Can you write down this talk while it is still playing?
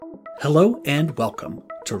Hello and welcome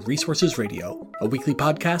to Resources Radio, a weekly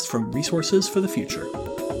podcast from Resources for the Future.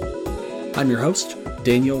 I'm your host,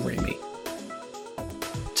 Daniel Ramey.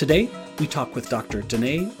 Today, we talk with Dr.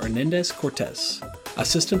 Danae Hernández-Cortés,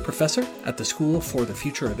 Assistant Professor at the School for the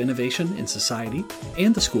Future of Innovation in Society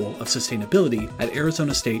and the School of Sustainability at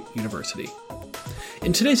Arizona State University.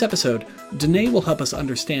 In today's episode, Danae will help us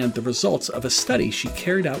understand the results of a study she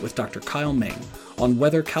carried out with Dr. Kyle Meng on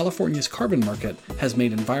whether California's carbon market has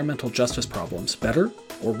made environmental justice problems better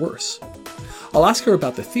or worse. I'll ask her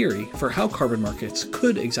about the theory for how carbon markets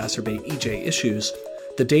could exacerbate EJ issues,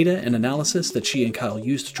 the data and analysis that she and Kyle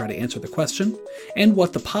used to try to answer the question, and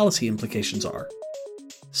what the policy implications are.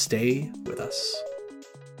 Stay with us.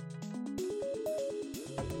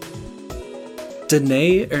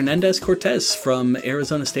 Danae Hernández-Cortés from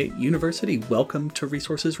Arizona State University. Welcome to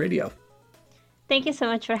Resources Radio. Thank you so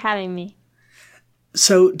much for having me.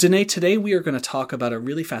 So, Danae, today we are going to talk about a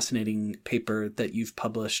really fascinating paper that you've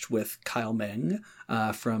published with Kyle Meng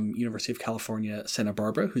from University of California, Santa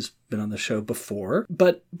Barbara, who's been on the show before.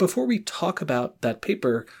 But before we talk about that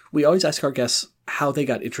paper, we always ask our guests how they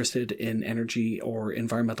got interested in energy or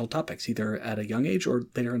environmental topics, either at a young age or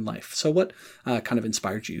later in life. So what kind of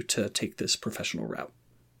inspired you to take this professional route?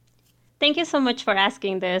 Thank you so much for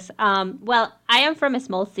asking this. Well, I am from a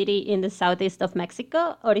small city in the southeast of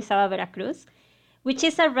Mexico, Orizaba, Veracruz, which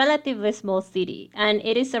is a relatively small city, and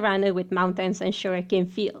it is surrounded with mountains and sugarcane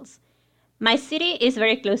fields. My city is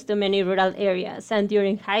very close to many rural areas, and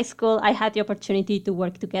during high school, I had the opportunity to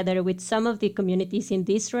work together with some of the communities in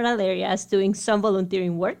these rural areas doing some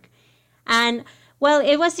volunteering work. And, well,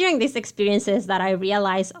 it was during these experiences that I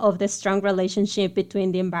realized of the strong relationship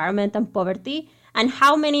between the environment and poverty, and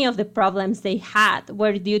how many of the problems they had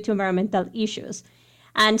were due to environmental issues.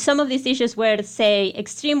 And some of these issues were, say,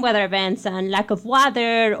 extreme weather events and lack of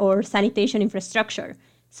water or sanitation infrastructure.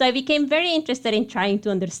 So I became very interested in trying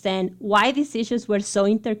to understand why these issues were so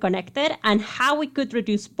interconnected and how we could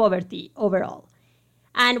reduce poverty overall.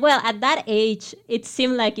 And well, at that age, it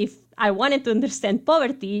seemed like if I wanted to understand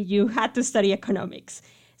poverty, you had to study economics.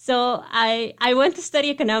 So I went to study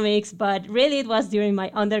economics, but really it was during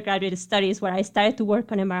my undergraduate studies where I started to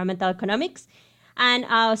work on environmental economics. And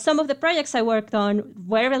some of the projects I worked on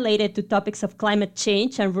were related to topics of climate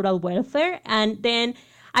change and rural welfare. And then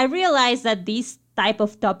I realized that these type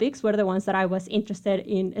of topics were the ones that I was interested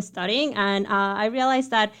in studying. And I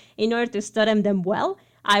realized that in order to study them well,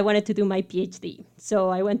 I wanted to do my PhD. So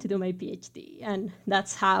I went to do my PhD. And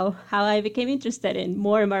that's how I became interested in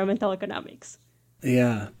more environmental economics.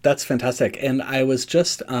 Yeah, that's fantastic. And I was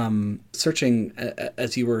just searching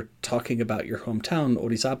as you were talking about your hometown,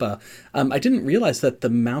 Orizaba. I didn't realize that the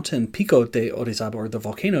mountain Pico de Orizaba, or the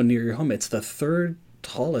volcano near your home, it's the third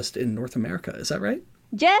tallest in North America. Is that right?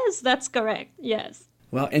 Yes, that's correct. Yes.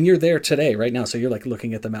 Well, and you're there today, right now. So you're like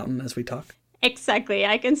looking at the mountain as we talk? Exactly.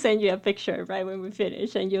 I can send you a picture right when we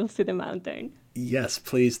finish and you'll see the mountain. Yes,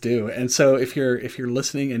 please do. And so if you're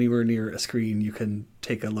listening anywhere near a screen, you can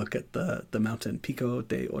take a look at the mountain Pico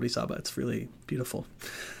de Orizaba. It's really beautiful.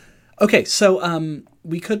 Okay, so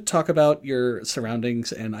we could talk about your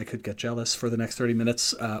surroundings and I could get jealous for the next 30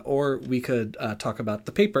 minutes, or we could talk about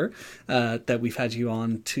the paper that we've had you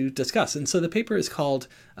on to discuss. And so the paper is called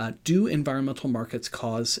Do Environmental Markets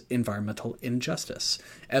Cause Environmental Injustice?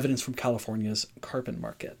 Evidence from California's Carbon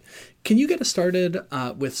Market. Can you get us started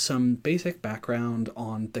with some basic background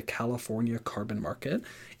on the California carbon market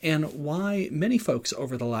and why many folks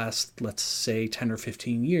over the last, let's say, 10 or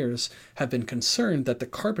 15 years have been concerned that the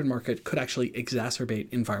carbon market could actually exacerbate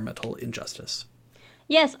environmental injustice?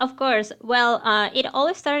 Yes, of course. Well, it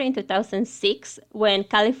all started in 2006 when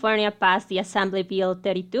California passed the Assembly Bill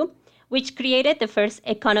 32, which created the first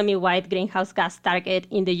economy-wide greenhouse gas target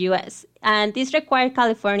in the U.S. And this required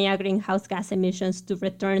California greenhouse gas emissions to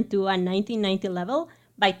return to a 1990 level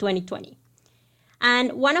by 2020.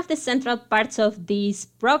 And one of the central parts of these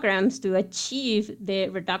programs to achieve the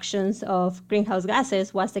reductions of greenhouse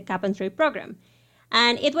gases was the cap-and-trade program.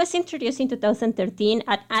 And it was introduced in 2013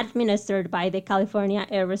 and administered by the California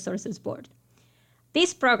Air Resources Board.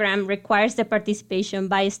 This program requires the participation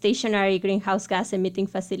by stationary greenhouse gas emitting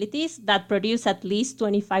facilities that produce at least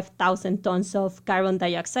 25,000 tons of carbon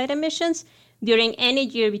dioxide emissions during any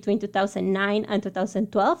year between 2009 and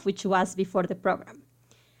 2012, which was before the program.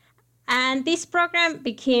 And this program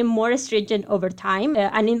became more stringent over time,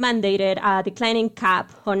 and it mandated a declining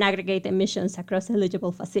cap on aggregate emissions across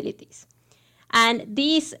eligible facilities. And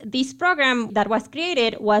this program that was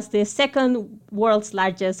created was the second world's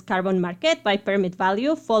largest carbon market by permit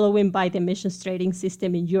value, following by the emissions trading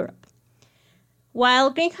system in Europe. While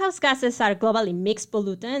greenhouse gases are globally mixed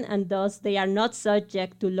pollutant and thus they are not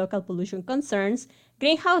subject to local pollution concerns,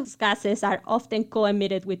 greenhouse gases are often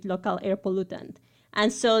co-emitted with local air pollutant.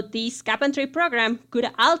 And so this cap-and-trade program could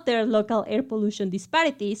alter local air pollution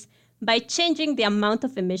disparities by changing the amount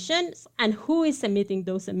of emissions and who is emitting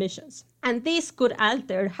those emissions. And this could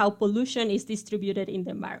alter how pollution is distributed in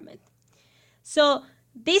the environment. So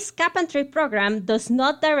this cap-and-trade program does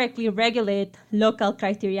not directly regulate local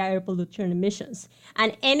criteria air pollution emissions,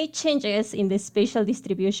 and any changes in the spatial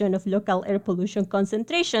distribution of local air pollution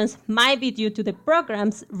concentrations might be due to the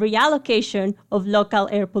program's reallocation of local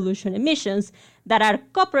air pollution emissions that are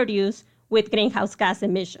co-produced with greenhouse gas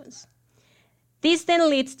emissions. This then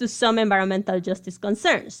leads to some environmental justice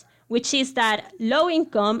concerns, which is that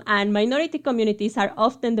low-income and minority communities are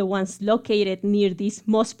often the ones located near these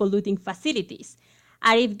most polluting facilities.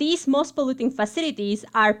 And if these most polluting facilities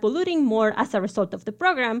are polluting more as a result of the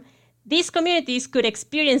program, these communities could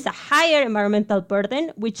experience a higher environmental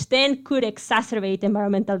burden, which then could exacerbate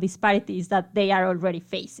environmental disparities that they are already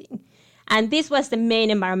facing. And this was the main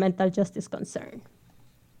environmental justice concern.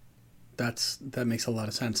 That makes a lot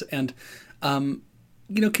of sense. And, can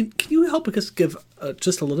you help us give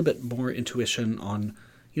just a little bit more intuition on,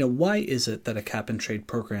 why is it that a cap-and-trade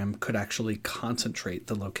program could actually concentrate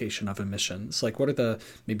the location of emissions? Like, what are the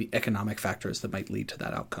maybe economic factors that might lead to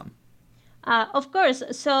that outcome? Of course.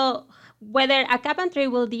 So whether a cap-and-trade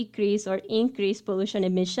will decrease or increase pollution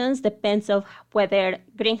emissions depends on whether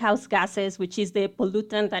greenhouse gases, which is the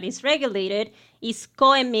pollutant that is regulated, is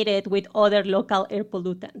co-emitted with other local air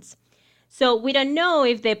pollutants. So we don't know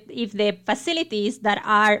if the facilities that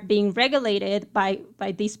are being regulated by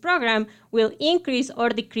this program will increase or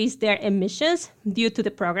decrease their emissions due to the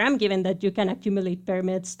program, given that you can accumulate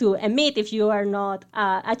permits to emit if you are not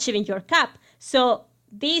achieving your cap. So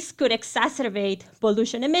this could exacerbate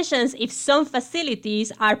pollution emissions if some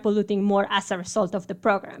facilities are polluting more as a result of the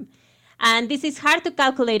program. And this is hard to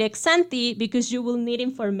calculate ex ante because you will need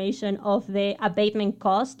information of the abatement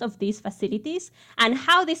cost of these facilities and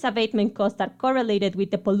how these abatement costs are correlated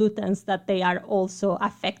with the pollutants that they are also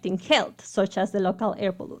affecting health, such as the local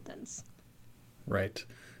air pollutants. Right.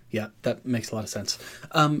 Yeah, that makes a lot of sense.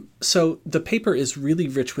 So the paper is really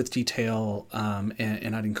rich with detail,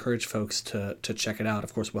 and I'd encourage folks to check it out.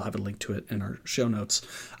 Of course, we'll have a link to it in our show notes.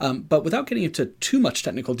 But without getting into too much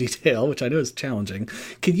technical detail, which I know is challenging,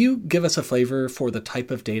 can you give us a flavor for the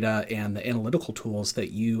type of data and the analytical tools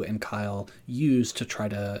that you and Kyle use to try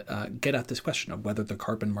to get at this question of whether the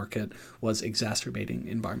carbon market was exacerbating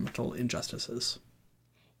environmental injustices?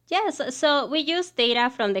 Yes, so we use data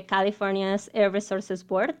from the California's Air Resources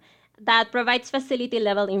Board that provides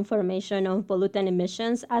facility-level information on pollutant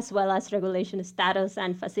emissions as well as regulation status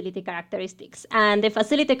and facility characteristics. And the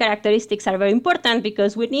facility characteristics are very important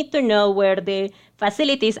because we need to know where the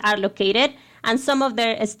facilities are located and some of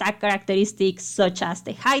their stack characteristics such as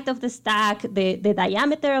the height of the stack, the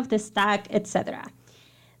diameter of the stack, etc.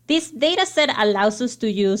 This data set allows us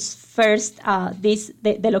to use first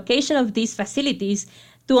the location of these facilities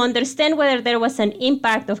to understand whether there was an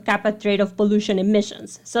impact of cap-and-trade of pollution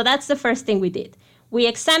emissions. So that's the first thing we did. We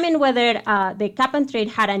examined whether the cap-and-trade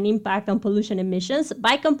had an impact on pollution emissions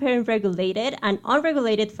by comparing regulated and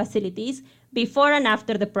unregulated facilities before and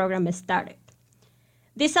after the program started.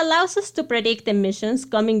 This allows us to predict emissions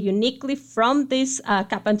coming uniquely from this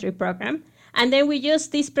cap-and-trade program, and then we use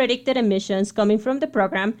these predicted emissions coming from the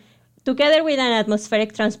program together with an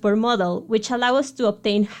atmospheric transport model, which allows us to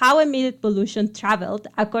obtain how emitted pollution traveled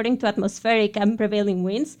according to atmospheric and prevailing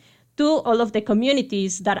winds to all of the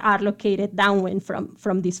communities that are located downwind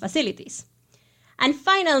from these facilities. And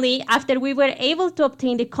finally, after we were able to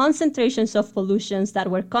obtain the concentrations of pollutions that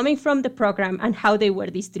were coming from the program and how they were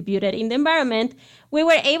distributed in the environment, we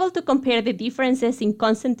were able to compare the differences in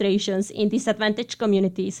concentrations in disadvantaged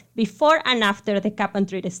communities before and after the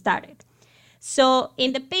cap-and-trade started. So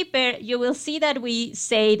in the paper, you will see that we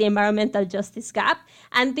say the environmental justice gap,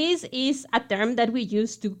 and this is a term that we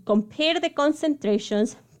use to compare the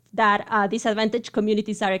concentrations that disadvantaged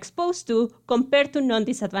communities are exposed to compared to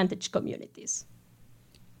non-disadvantaged communities.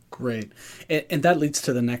 Great. And that leads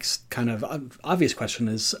to the next kind of obvious question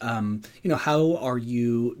is, how are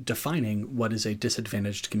you defining what is a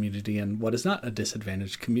disadvantaged community and what is not a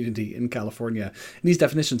disadvantaged community in California? And these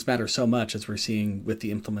definitions matter so much as we're seeing with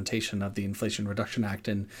the implementation of the Inflation Reduction Act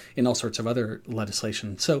and in all sorts of other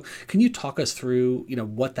legislation. So can you talk us through,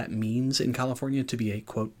 what that means in California to be a,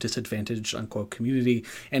 quote, disadvantaged, unquote, community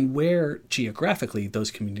and where geographically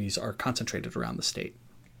those communities are concentrated around the state?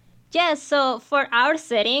 Yes, so for our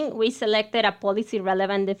setting, we selected a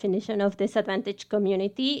policy-relevant definition of disadvantaged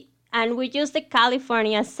community And we used the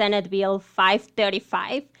California Senate Bill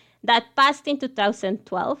 535 that passed in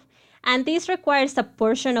 2012. And this requires a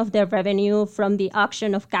portion of the revenue from the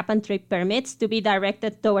auction of cap-and-trade permits to be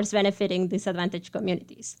directed towards benefiting disadvantaged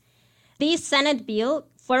communities. This Senate bill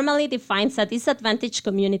formally defines a disadvantaged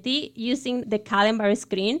community using the Calen-Barre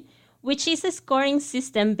screen, which is a scoring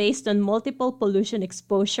system based on multiple pollution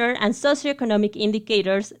exposure and socioeconomic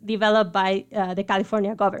indicators developed by the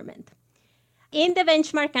California government. In the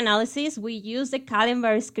benchmark analysis, we use the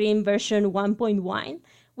Calen-Barre screen version 1.1,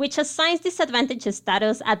 which assigns disadvantaged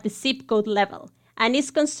status at the zip code level and is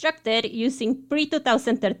constructed using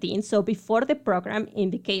pre-2013, so before the program,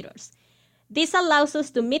 indicators. This allows us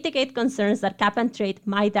to mitigate concerns that cap-and-trade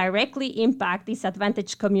might directly impact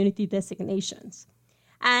disadvantaged community designations.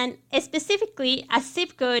 And specifically, a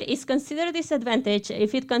zip code is considered disadvantaged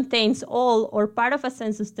if it contains all or part of a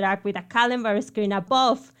census tract with a Calen-Barre screen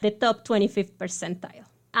above the top 25th percentile.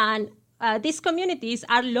 And these communities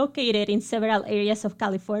are located in several areas of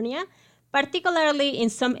California, particularly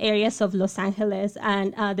in some areas of Los Angeles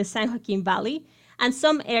and the San Joaquin Valley, and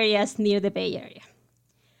some areas near the Bay Area.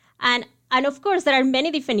 And of course, there are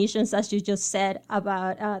many definitions, as you just said,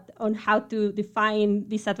 about on how to define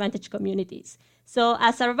disadvantaged communities. So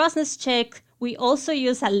as a robustness check, we also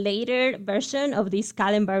use a later version of this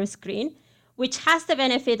Calen-Barre screen, which has the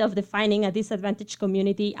benefit of defining a disadvantaged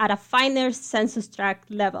community at a finer census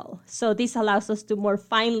tract level. So this allows us to more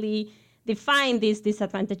finely define these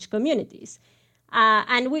disadvantaged communities.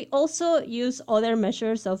 And we also use other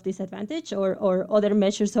measures of disadvantage or other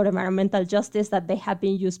measures of environmental justice that they have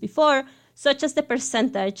been used before, such as the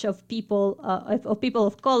percentage of people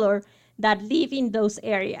of color that live in those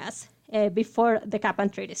areas before the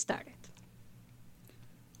cap-and-trade started.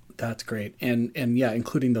 That's great. And yeah,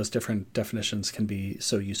 including those different definitions can be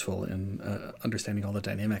so useful in understanding all the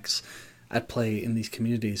dynamics at play in these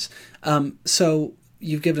communities. So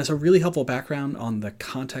you've given us a really helpful background on the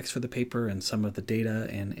context for the paper and some of the data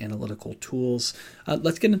and analytical tools.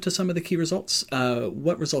 Let's get into some of the key results.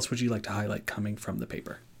 What results would you like to highlight coming from the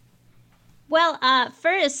paper? Well,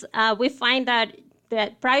 first, we find that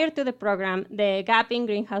prior to the program, the gap in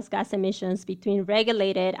greenhouse gas emissions between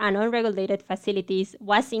regulated and unregulated facilities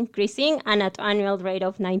was increasing and at an annual rate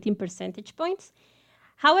of 19 percentage points.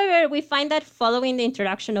 However, we find that following the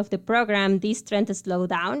introduction of the program, this trend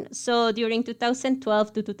slowed down. So during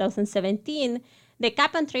 2012 to 2017, the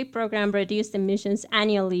cap-and-trade program reduced emissions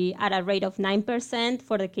annually at a rate of 9%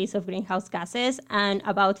 for the case of greenhouse gases and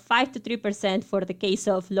about 5 to 3% for the case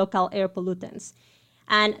of local air pollutants.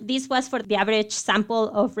 And this was for the average sample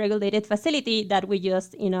of regulated facility that we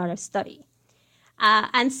used in our study.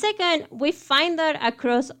 And second, we find that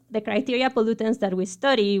across the criteria pollutants that we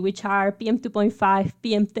study, which are PM2.5,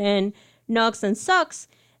 PM10, NOx, and SOx,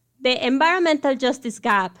 the environmental justice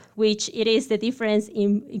gap, which it is the difference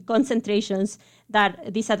in concentrations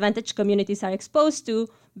that disadvantaged communities are exposed to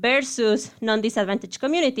versus non-disadvantaged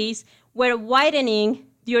communities, were widening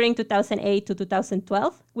during 2008 to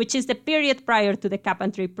 2012, which is the period prior to the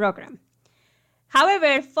cap-and-trade program.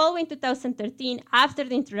 However, following 2013, after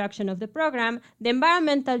the introduction of the program, the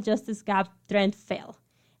environmental justice gap trend fell.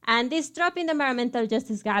 And this drop in the environmental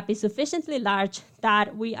justice gap is sufficiently large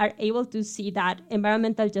that we are able to see that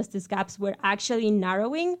environmental justice gaps were actually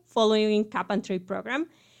narrowing following cap-and-trade program.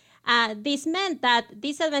 This meant that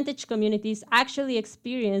disadvantaged communities actually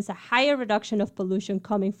experience a higher reduction of pollution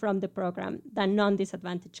coming from the program than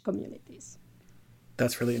non-disadvantaged communities.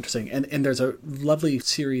 That's really interesting. And there's a lovely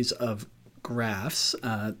series of graphs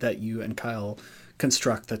that you and Kyle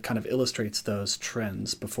construct that kind of illustrates those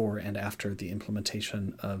trends before and after the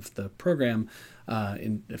implementation of the program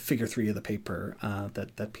in figure 3 of the paper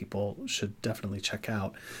that people should definitely check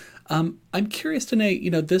out. I'm curious, Danae,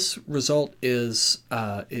 this result is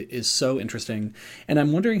so interesting, and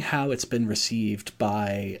I'm wondering how it's been received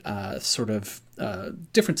by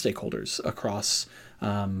different stakeholders across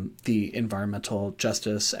the environmental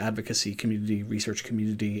justice advocacy community, research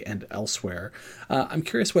community, and elsewhere. I'm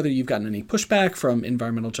curious whether you've gotten any pushback from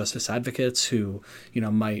environmental justice advocates who,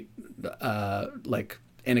 might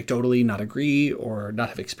anecdotally not agree or not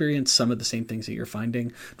have experienced some of the same things that you're finding.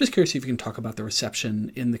 I'm just curious if you can talk about the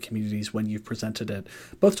reception in the communities when you've presented it,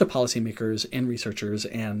 both to policymakers and researchers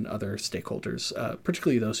and other stakeholders,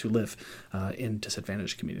 particularly those who live in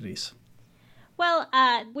disadvantaged communities. Well,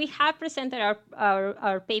 we have presented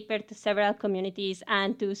our paper to several communities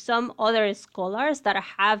and to some other scholars that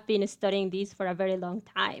have been studying this for a very long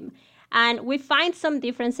time. And we find some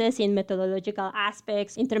differences in methodological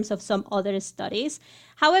aspects in terms of some other studies.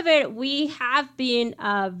 However, we have been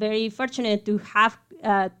very fortunate to have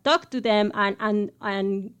talked to them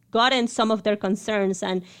and gotten some of their concerns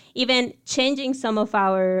and even changing some of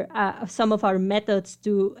our methods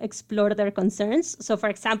to explore their concerns. So, for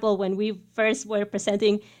example, when we first were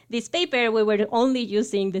presenting this paper, we were only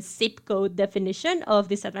using the zip code definition of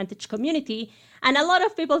disadvantaged community. And a lot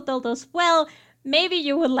of people told us, well, maybe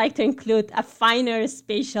you would like to include a finer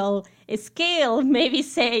spatial scale, maybe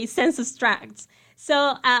say census tracts.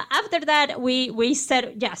 So after that, we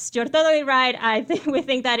said, yes, you're totally right. We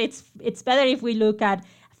think that it's better if we look at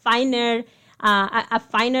a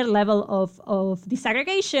finer level of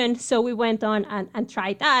disaggregation. So we went on and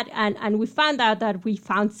tried that, and we found out that we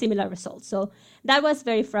found similar results. So that was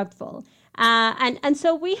very fruitful. And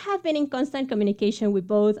so we have been in constant communication with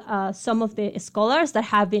both some of the scholars that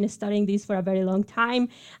have been studying this for a very long time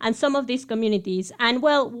and some of these communities. And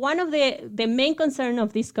well, one of the main concern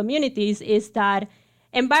of these communities is that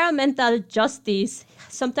environmental justice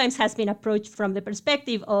sometimes has been approached from the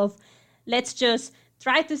perspective of let's just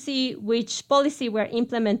try to see which policy we're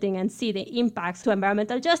implementing and see the impacts to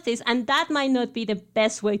environmental justice. And that might not be the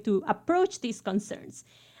best way to approach these concerns.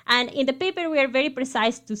 And in the paper, we are very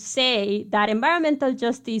precise to say that environmental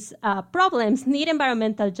justice problems need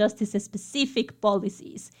environmental justice-specific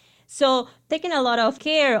policies. So taking a lot of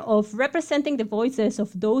care of representing the voices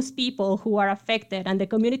of those people who are affected and the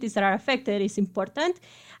communities that are affected is important.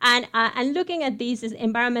 And looking at these as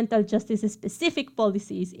environmental justice-specific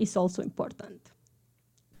policies is also important.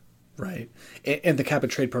 Right. And the cap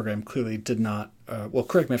and trade program clearly did not, well,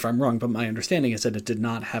 correct me if I'm wrong, but my understanding is that it did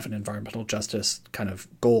not have an environmental justice kind of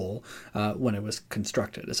goal when it was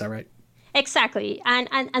constructed. Is that right? Exactly.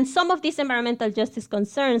 And some of these environmental justice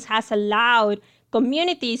concerns has allowed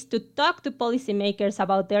communities to talk to policymakers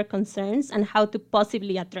about their concerns and how to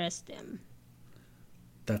possibly address them.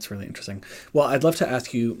 That's really interesting. Well, I'd love to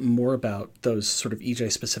ask you more about those sort of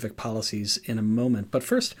EJ-specific policies in a moment. But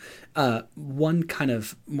first, one kind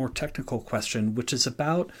of more technical question, which is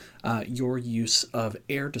about your use of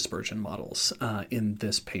air dispersion models in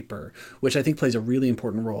this paper, which I think plays a really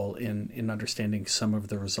important role in understanding some of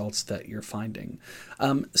the results that you're finding.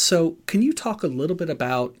 So can you talk a little bit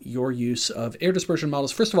about your use of air dispersion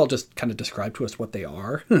models? First of all, just kind of describe to us what they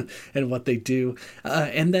are and what they do.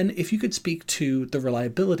 And then if you could speak to the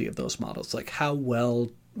reliability of those models, like how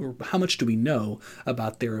well or how much do we know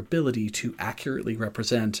about their ability to accurately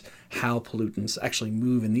represent how pollutants actually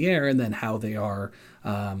move in the air and then how they are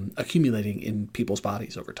accumulating in people's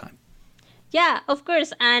bodies over time? Yeah, of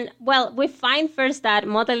course. And well, we find first that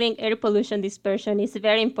modeling air pollution dispersion is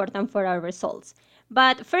very important for our results.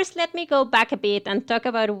 But first, let me go back a bit and talk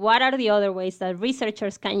about what are the other ways that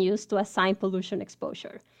researchers can use to assign pollution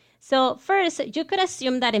exposure. So first, you could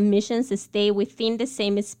assume that emissions stay within the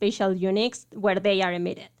same spatial units where they are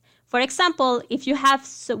emitted. For example, if you have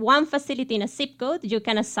one facility in a zip code, you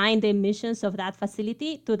can assign the emissions of that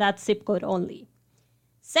facility to that zip code only.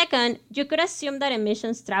 Second, you could assume that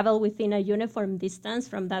emissions travel within a uniform distance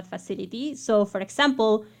from that facility. So, for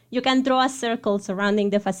example, you can draw a circle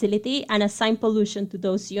surrounding the facility and assign pollution to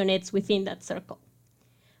those units within that circle.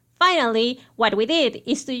 Finally, what we did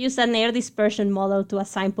is to use an air dispersion model to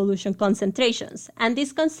assign pollution concentrations, and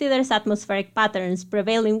this considers atmospheric patterns,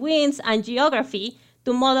 prevailing winds, and geography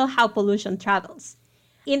to model how pollution travels.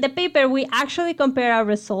 In the paper, we actually compare our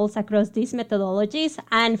results across these methodologies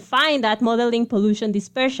and find that modeling pollution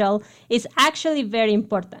dispersal is actually very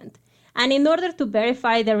important. And in order to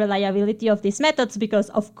verify the reliability of these methods,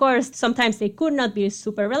 because of course sometimes they could not be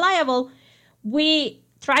super reliable, we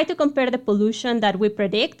try to compare the pollution that we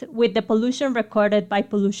predict with the pollution recorded by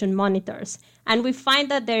pollution monitors. And we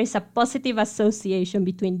find that there is a positive association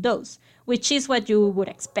between those, which is what you would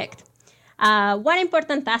expect. One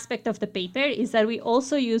important aspect of the paper is that we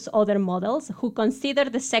also use other models who consider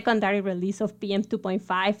the secondary release of PM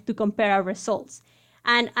 2.5 to compare our results.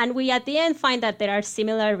 And we at the end find that there are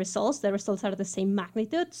similar results. The results are the same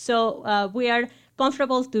magnitude. So we are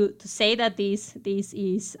comfortable to say that this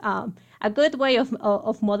is a good way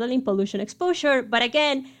of modeling pollution exposure. But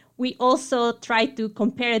again, we also try to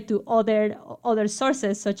compare it to other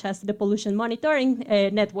sources, such as the pollution monitoring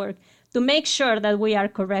network, to make sure that we are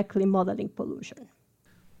correctly modeling pollution.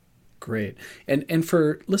 Great. And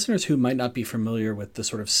for listeners who might not be familiar with the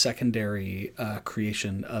sort of secondary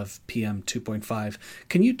creation of PM 2.5,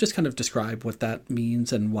 can you just kind of describe what that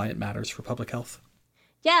means and why it matters for public health?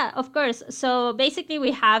 Yeah, of course. So basically,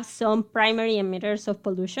 we have some primary emitters of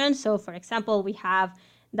pollution. So for example, we have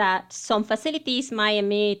that some facilities might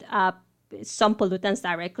emit some pollutants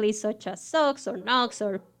directly, such as SOx or NOx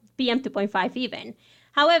or PM 2.5 even.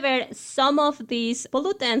 However, some of these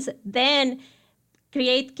pollutants then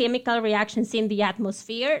create chemical reactions in the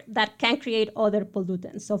atmosphere that can create other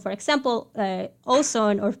pollutants. So, for example,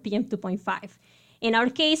 ozone or PM2.5. In our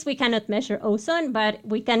case, we cannot measure ozone, but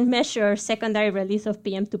we can measure secondary release of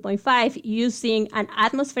PM2.5 using an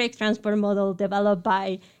atmospheric transport model developed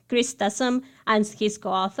by Chris Tassom and his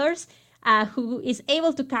co-authors, who is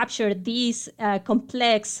able to capture these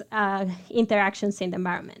complex interactions in the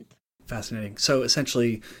environment. Fascinating. So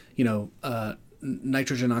essentially,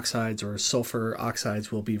 nitrogen oxides or sulfur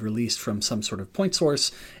oxides will be released from some sort of point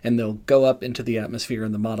source, and they'll go up into the atmosphere,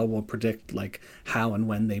 and the model will predict how and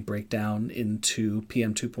when they break down into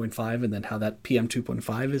PM2.5 and then how that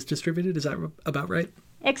PM2.5 is distributed. Is that about right?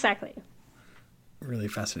 Exactly. Really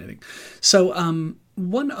fascinating. So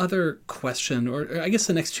one other question, or I guess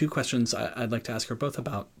the next two questions I'd like to ask are both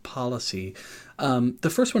about policy. The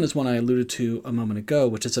first one is one I alluded to a moment ago,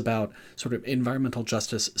 which is about sort of environmental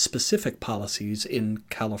justice specific policies in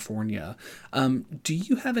California. Do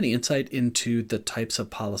you have any insight into the types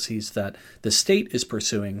of policies that the state is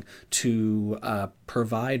pursuing to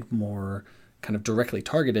provide more kind of directly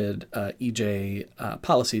targeted EJ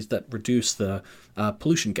policies that reduce the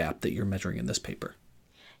pollution gap that you're measuring in this paper?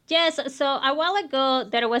 Yes, so a while ago,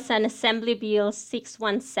 there was an Assembly Bill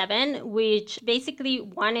 617, which basically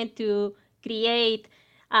wanted to create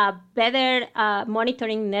a better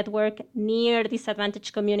monitoring network near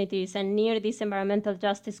disadvantaged communities and near these environmental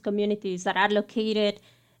justice communities that are located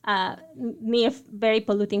near very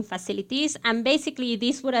polluting facilities. And basically,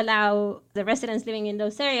 this would allow the residents living in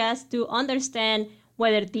those areas to understand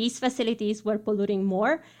whether these facilities were polluting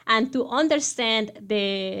more and to understand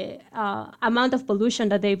the amount of pollution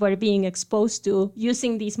that they were being exposed to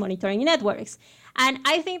using these monitoring networks. And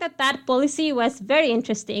I think that policy was very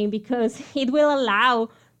interesting because it will allow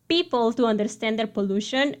people to understand their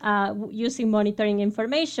pollution using monitoring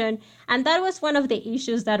information. And that was one of the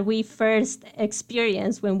issues that we first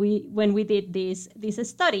experienced when we did this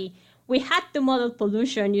study. We had to model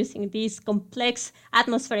pollution using this complex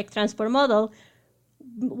atmospheric transport model.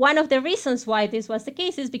 One of the reasons why this was the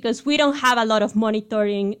case is because we don't have a lot of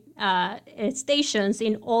monitoring stations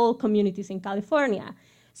in all communities in California.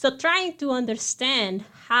 So trying to understand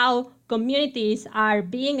how communities are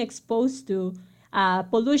being exposed to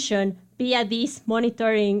pollution via these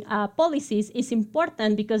monitoring policies is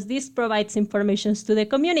important because this provides information to the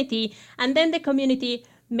community, and then the community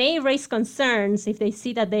may raise concerns if they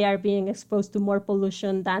see that they are being exposed to more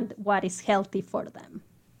pollution than what is healthy for them.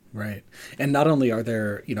 Right. And not only are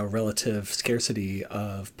there, relative scarcity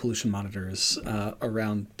of pollution monitors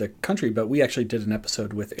around the country, but we actually did an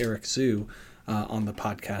episode with Eric Zhu on the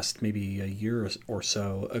podcast maybe a year or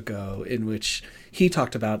so ago, in which he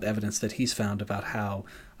talked about evidence that he's found about how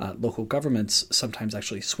local governments sometimes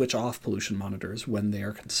actually switch off pollution monitors when they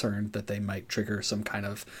are concerned that they might trigger some kind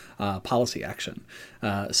of policy action.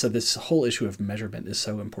 So this whole issue of measurement is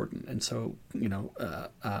so important and so,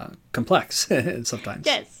 complex sometimes.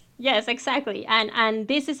 Yes, exactly. And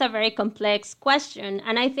this is a very complex question.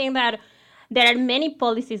 And I think that there are many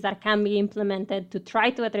policies that can be implemented to try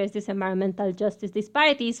to address these environmental justice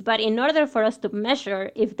disparities. But in order for us to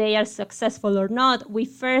measure if they are successful or not, we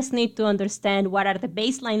first need to understand what are the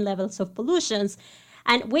baseline levels of pollutions.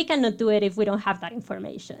 And we cannot do it if we don't have that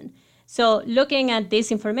information. So looking at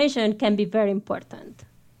this information can be very important.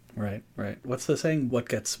 Right. What's the saying? What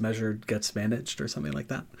gets measured gets managed, or something like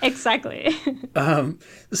that? Exactly.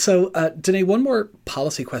 So, Danae, one more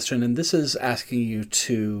policy question, and this is asking you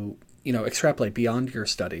to, extrapolate beyond your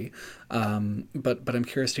study, but I'm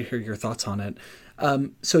curious to hear your thoughts on it.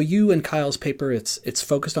 So you and Kyle's paper, it's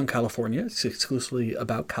focused on California. It's exclusively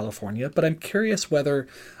about California. But I'm curious whether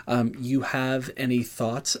you have any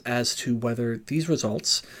thoughts as to whether these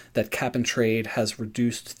results that cap and trade has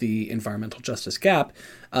reduced the environmental justice gap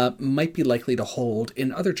might be likely to hold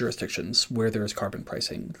in other jurisdictions where there is carbon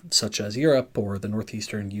pricing, such as Europe or the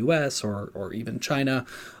northeastern U.S. or even China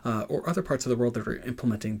or other parts of the world that are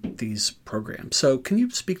implementing these programs. So can you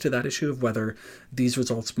speak to that issue of whether these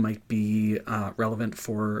results might be relevant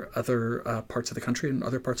for other parts of the country and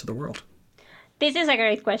other parts of the world? This is a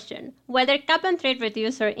great question. Whether cap and trade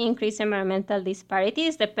reduce or increase environmental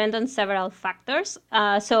disparities depend on several factors.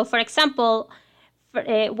 So, for example,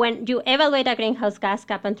 when you evaluate a greenhouse gas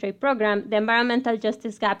cap and trade program, the environmental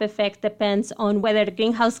justice gap effect depends on whether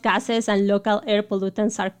greenhouse gases and local air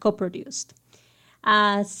pollutants are co-produced.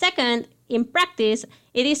 Second, in practice,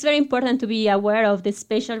 it is very important to be aware of the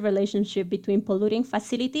spatial relationship between polluting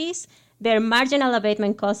facilities, their marginal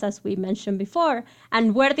abatement costs, as we mentioned before,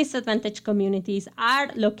 and where disadvantaged communities are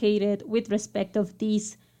located with respect of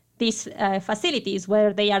these facilities,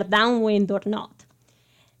 whether they are downwind or not.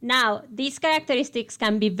 Now, these characteristics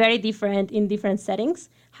can be very different in different settings.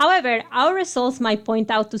 However, our results might point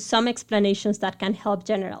out to some explanations that can help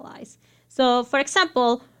generalize. So, for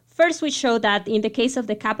example, first we show that in the case of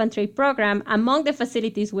the cap-and-trade program, among the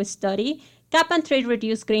facilities we study, cap-and-trade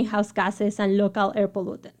reduced greenhouse gases and local air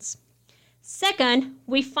pollutants. Second,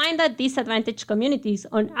 we find that disadvantaged communities,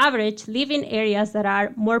 on average, live in areas that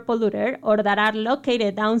are more polluted or that are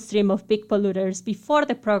located downstream of big polluters before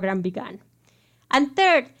the program began. And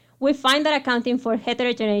third, we find that accounting for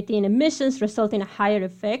heterogeneity in emissions results in a higher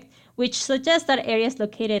effect, which suggests that areas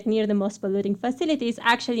located near the most polluting facilities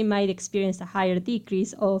actually might experience a higher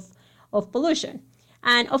decrease of pollution.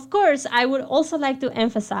 And of course, I would also like to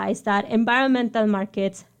emphasize that environmental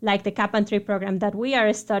markets, like the cap-and-trade program that we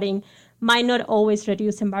are studying, might not always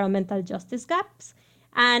reduce environmental justice gaps.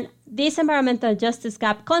 And these environmental justice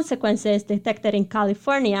gap consequences detected in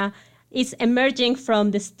California is emerging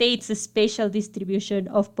from the state's spatial distribution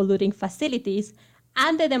of polluting facilities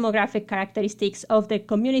and the demographic characteristics of the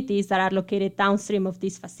communities that are located downstream of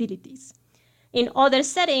these facilities. In other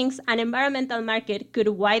settings, an environmental market could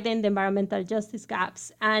widen the environmental justice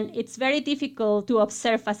gaps, and it's very difficult to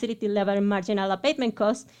observe facility-level marginal abatement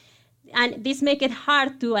costs, and this makes it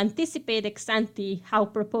hard to anticipate ex ante how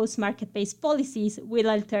proposed market-based policies will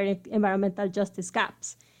alter environmental justice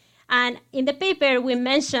gaps. And in the paper, we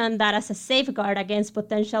mentioned that as a safeguard against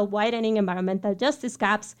potential widening environmental justice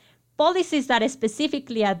gaps, policies that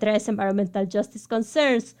specifically address environmental justice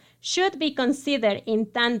concerns should be considered in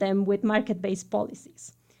tandem with market-based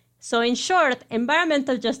policies. So in short,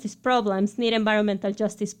 environmental justice problems need environmental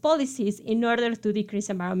justice policies in order to decrease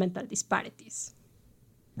environmental disparities.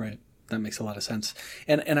 Right. That makes a lot of sense.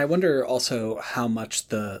 And I wonder also how much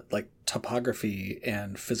the topography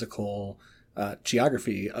and physical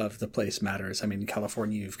geography of the place matters. I mean, in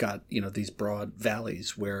California, you've got, these broad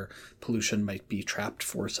valleys where pollution might be trapped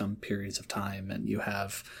for some periods of time. And you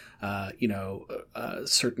have,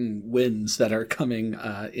 certain winds that are coming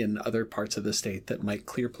in other parts of the state that might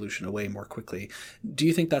clear pollution away more quickly. Do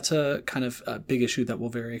you think that's a kind of a big issue that will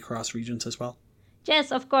vary across regions as well?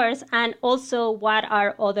 Yes, of course. And also, what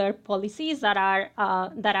are other policies that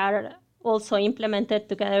are also implemented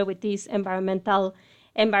together with these environmental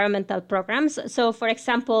programs? So, for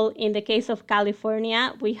example, in the case of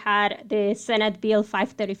California, we had the Senate Bill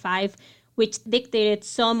 535, which dictated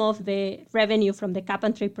some of the revenue from the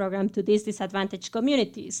cap-and-trade program to these disadvantaged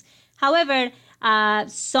communities. However,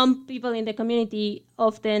 some people in the community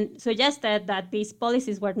often suggested that these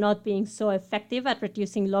policies were not being so effective at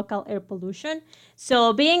reducing local air pollution.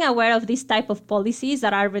 So being aware of these type of policies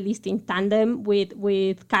that are released in tandem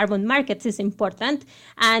with carbon markets is important.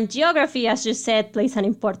 And geography, as you said, plays an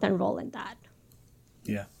important role in that.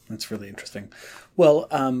 Yeah, that's really interesting. Well,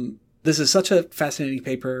 this is such a fascinating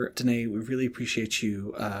paper, Danae. We really appreciate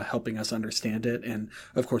you helping us understand it. And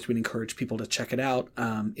of course, we'd encourage people to check it out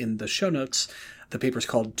in the show notes. The paper is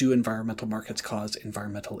called Do Environmental Markets Cause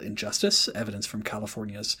Environmental Injustice? Evidence from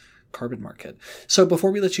California's Carbon Market. So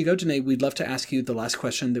before we let you go, Danae, we'd love to ask you the last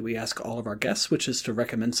question that we ask all of our guests, which is to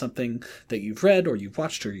recommend something that you've read or you've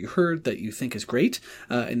watched or you heard that you think is great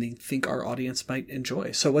and you think our audience might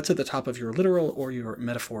enjoy. So what's at the top of your literal or your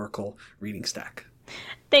metaphorical reading stack?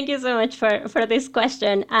 Thank you so much for this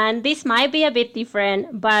question. And this might be a bit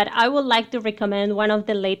different, but I would like to recommend one of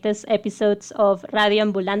the latest episodes of Radio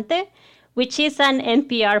Ambulante, which is an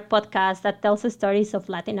NPR podcast that tells the stories of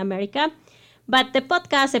Latin America. But the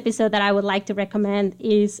podcast episode that I would like to recommend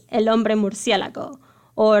is El Hombre Murciélago,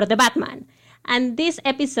 or The Batman. And this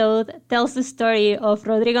episode tells the story of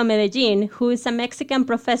Rodrigo Medellin, who is a Mexican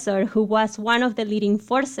professor who was one of the leading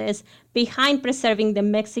forces behind preserving the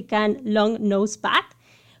Mexican long-nosed bat,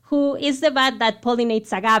 who is the bat that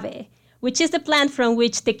pollinates agave, which is the plant from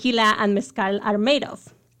which tequila and mezcal are made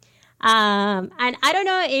of. And I don't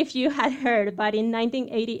know if you had heard, but in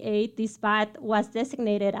 1988, this bat was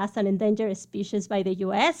designated as an endangered species by the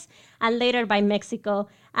US and later by Mexico.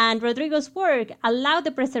 And Rodrigo's work allowed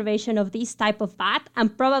the preservation of this type of bat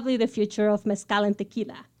and probably the future of mezcal and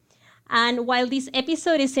tequila. And while this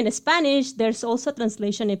episode is in Spanish, there's also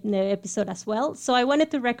translation in the episode as well. So I wanted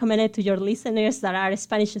to recommend it to your listeners that are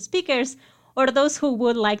Spanish speakers or those who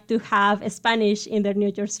would like to have Spanish in their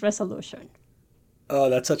New Year's resolution. Oh,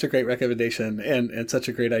 that's such a great recommendation and such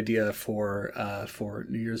a great idea for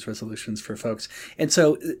New Year's resolutions for folks. And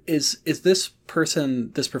so is this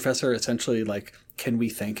professor essentially like, can we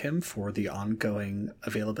thank him for the ongoing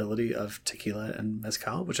availability of tequila and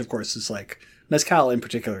mezcal, which of course is like, mezcal in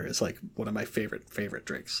particular is like one of my favorite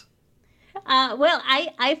drinks. Well,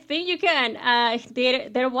 I think you can.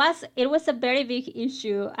 It was a very big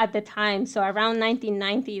issue at the time. So around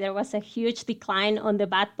 1990, there was a huge decline on the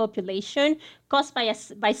bat population caused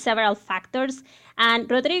by several factors. And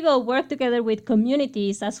Rodrigo worked together with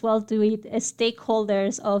communities as well to with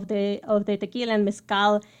stakeholders of the tequila and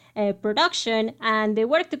mezcal production, and they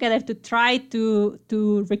work together to try to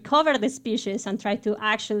recover the species and try to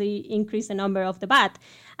actually increase the number of the bat.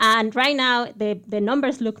 And right now, the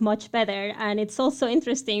numbers look much better. And it's also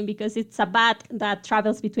interesting because it's a bat that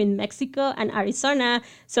travels between Mexico and Arizona.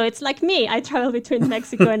 So it's like me. I travel between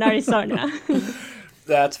Mexico and Arizona.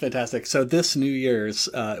 That's fantastic. So this New Year's,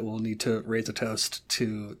 we'll need to raise a toast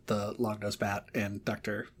to the long-nosed bat and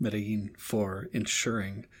Dr. Medellin for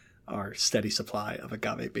ensuring our steady supply of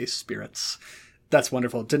agave-based spirits. That's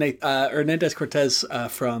wonderful. Danae, Hernández-Cortés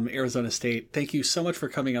from Arizona State, thank you so much for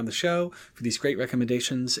coming on the show, for these great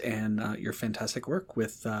recommendations and your fantastic work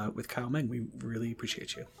with Kyle Meng. We really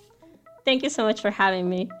appreciate you. Thank you so much for having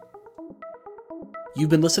me. You've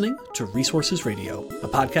been listening to Resources Radio, a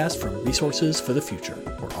podcast from Resources for the Future,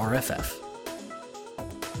 or RFF.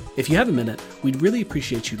 If you have a minute, we'd really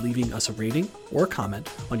appreciate you leaving us a rating or comment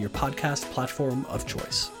on your podcast platform of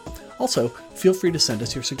choice. Also, feel free to send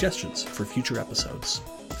us your suggestions for future episodes.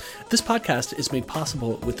 This podcast is made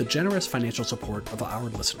possible with the generous financial support of our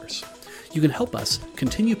listeners. You can help us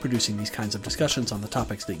continue producing these kinds of discussions on the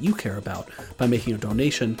topics that you care about by making a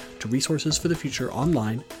donation to Resources for the Future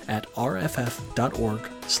online at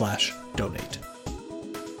rff.org/donate.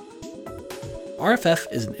 RFF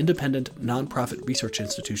is an independent, nonprofit research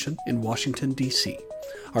institution in Washington, D.C.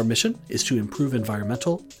 Our mission is to improve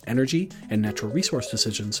environmental, energy, and natural resource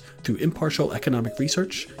decisions through impartial economic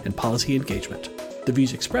research and policy engagement. The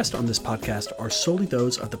views expressed on this podcast are solely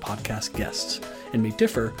those of the podcast guests and may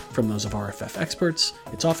differ from those of RFF experts,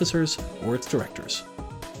 its officers, or its directors.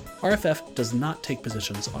 RFF does not take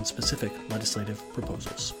positions on specific legislative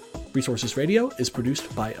proposals. Resources Radio is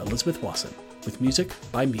produced by Elizabeth Wasson, with music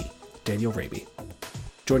by me, Daniel Ramey.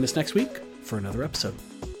 Join us next week for another episode.